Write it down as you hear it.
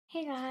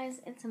Hey guys,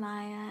 it's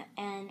Maya,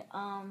 and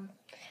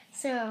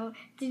so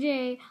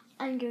today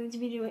I'm going to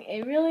be doing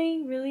a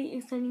really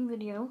exciting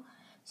video.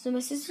 So my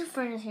sister's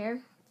friend is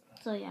here,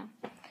 so yeah,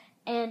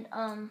 and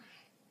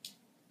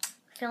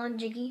feeling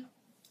jiggy,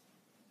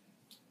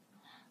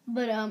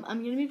 but I'm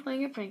gonna be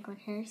playing a prank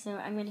with her. So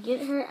I'm gonna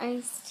get her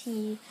iced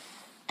tea,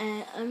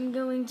 and I'm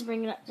going to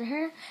bring it up to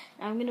her.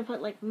 And I'm gonna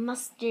put like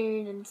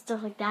mustard and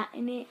stuff like that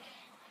in it,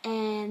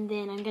 and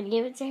then I'm gonna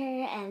give it to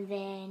her, and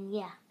then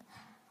yeah,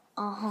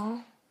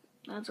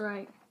 That's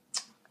right.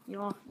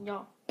 Yo,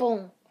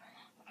 boom.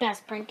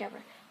 Best prank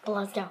ever. But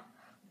let's go.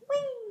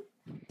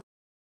 Whee!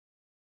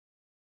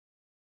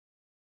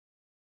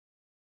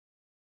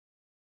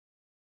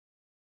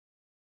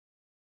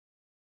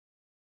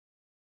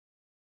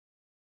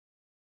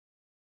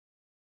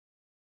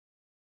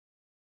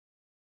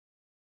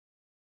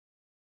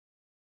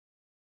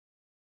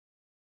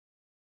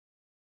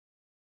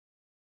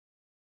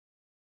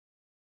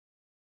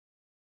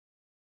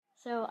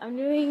 So I'm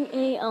doing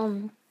a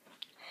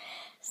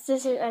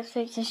sister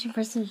expectation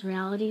versus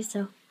reality.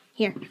 So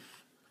here,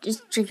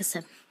 just drink a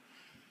sip.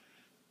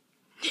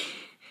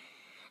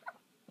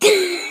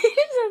 You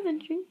just have to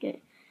drink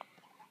it.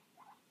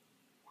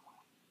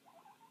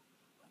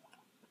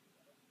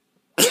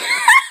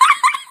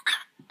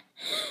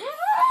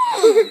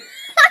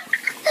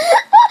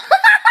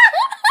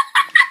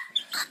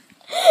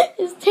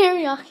 It's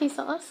teriyaki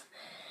sauce.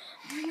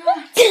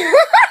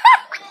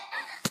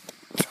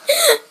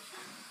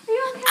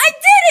 I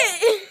did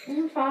it!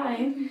 You're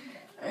fine.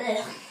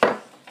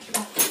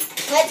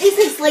 That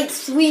tastes like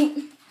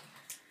sweet.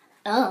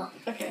 Oh.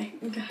 Okay.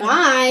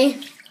 Bye.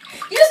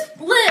 You just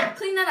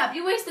clean that up.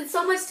 You wasted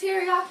so much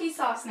teriyaki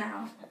sauce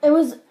now. It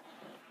was.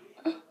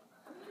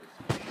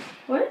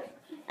 What?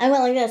 I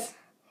went like this.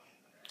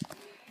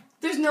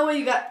 There's no way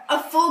you got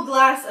a full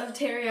glass of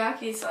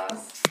teriyaki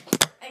sauce.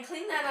 And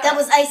clean that up. That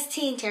was iced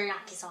tea and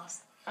teriyaki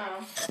sauce.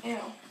 Oh, ew.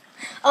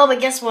 Oh, but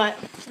guess what?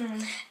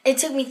 Mm. It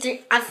took me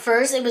 3. At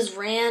first, it was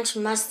ranch,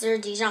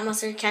 mustard, Dijon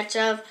mustard,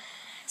 ketchup.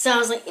 So I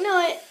was like, you know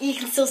what? You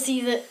can still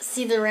see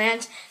the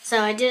ranch.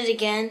 So I did it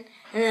again,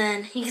 and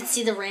then you can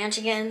see the ranch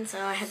again. So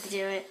I had to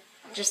do it.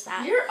 Just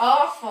that. You're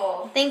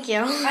awful. Thank you.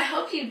 I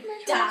hope you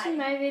die. Watching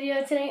my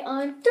video today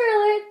on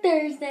Thriller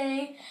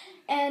Thursday,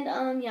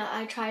 and yeah,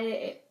 I tried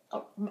it.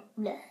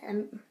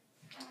 It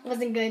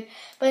wasn't good,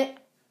 but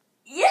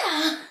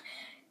yeah.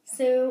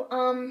 So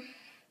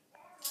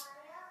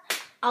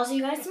I'll see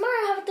you guys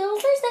tomorrow. Have a Thriller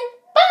Thursday.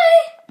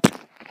 Bye.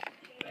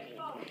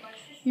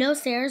 No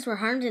stairs were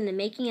harmed in the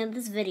making of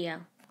this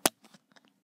video.